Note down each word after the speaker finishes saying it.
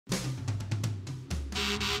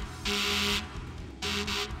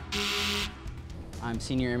I'm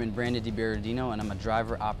Senior Airman Brandon Diberardino, and I'm a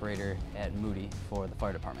driver operator at Moody for the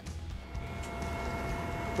fire department.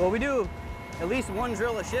 Well, we do at least one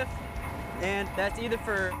drill a shift, and that's either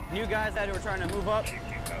for new guys that are trying to move up,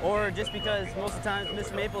 or just because most of the time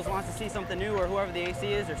Mr. Maples wants to see something new, or whoever the AC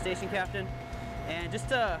is, or station captain, and just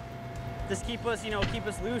to keep us, keep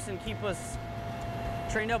us loose and keep us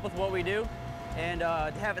trained up with what we do, and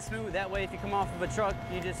to have it smooth. That way, if you come off of a truck,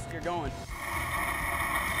 you're going.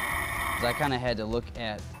 I kind of had to look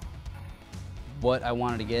at what I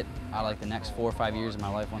wanted to get out of like the next 4 or 5 years of my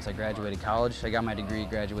life once I graduated college. I got my degree,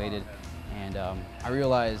 graduated, and I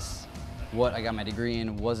realized what I got my degree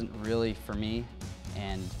in wasn't really for me,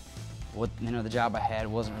 and what the job I had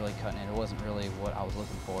wasn't really cutting it. It wasn't really what I was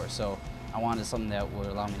looking for. So I wanted something that would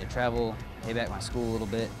allow me to travel, pay back my school a little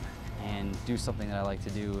bit, and do something that I like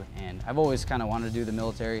to do. And I've always kind of wanted to do the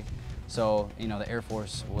military, so the Air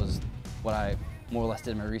Force was what I more or less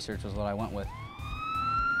did my research, was what I went with.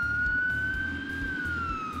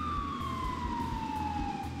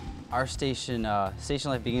 Our station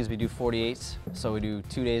life begins, we do 48s, so we do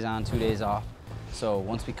 2 days on, 2 days off. So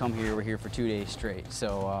once we come here, we're here for 2 days straight.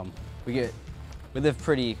 So we live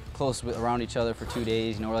pretty close around each other for 2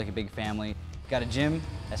 days. We're like a big family. Got a gym,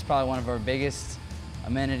 that's probably one of our biggest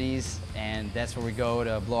amenities, and that's where we go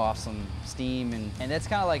to blow off some steam, and that's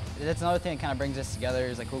kind of like, that's another thing that kind of brings us together,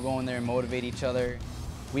 is like we'll go in there and motivate each other.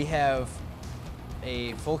 We have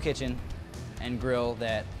a full kitchen and grill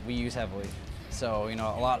that we use heavily, so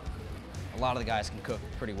a lot of the guys can cook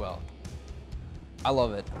pretty well. I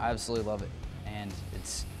love it, I absolutely love it, and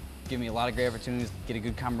it's given me a lot of great opportunities to get a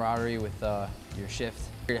good camaraderie with your shift.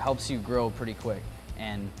 It helps you grow pretty quick,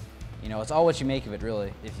 and it's all what you make of it,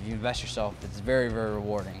 really. If you invest yourself, it's very, very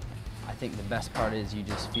rewarding. I think the best part is you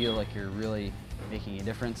just feel like you're really making a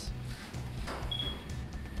difference,